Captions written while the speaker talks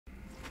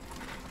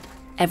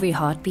Every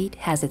heartbeat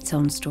has its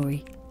own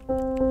story.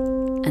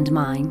 And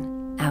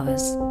mine,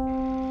 ours,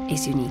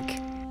 is unique.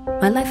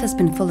 My life has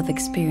been full of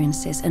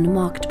experiences and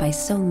marked by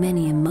so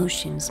many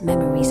emotions,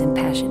 memories, and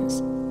passions.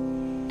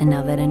 And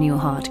now that a new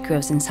heart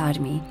grows inside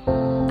me,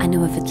 I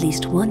know of at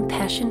least one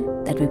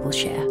passion that we will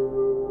share.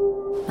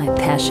 My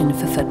passion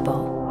for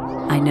football.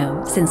 I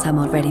know, since I'm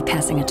already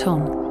passing it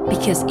on,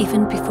 because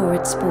even before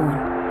it's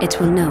born, it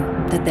will know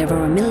that there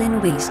are a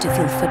million ways to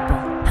feel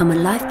football. How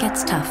when life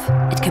gets tough,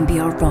 it can be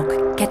our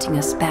rock, getting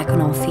us back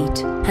on our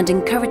feet and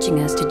encouraging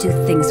us to do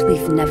things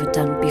we've never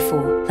done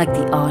before, like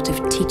the art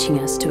of teaching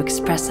us to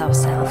express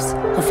ourselves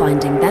or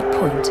finding that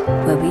point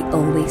where we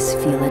always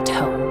feel at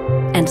home.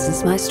 And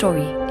since my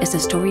story is the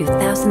story of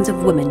thousands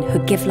of women who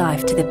give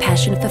life to the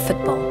passion for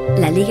football,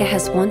 LaLiga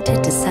has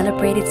wanted to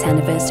celebrate its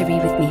anniversary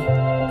with me,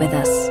 with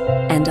us,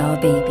 and our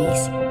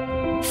babies.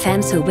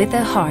 Fans who with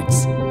their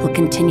hearts will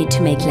continue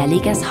to make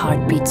LaLiga's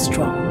heartbeat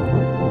strong.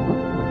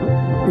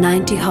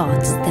 90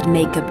 hearts that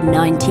make up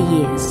 90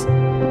 years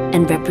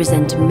and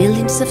represent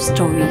millions of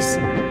stories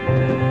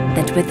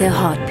that with their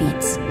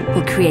heartbeats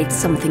will create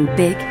something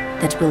big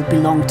that will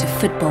belong to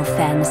football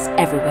fans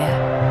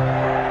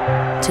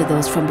everywhere. To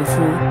those from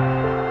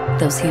before,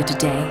 those here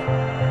today,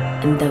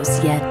 and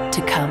those yet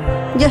to come.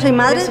 Yo soy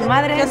madre.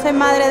 Yo soy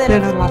madre de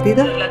los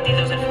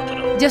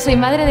latidos. Yo soy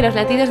madre de los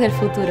latidos del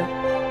futuro.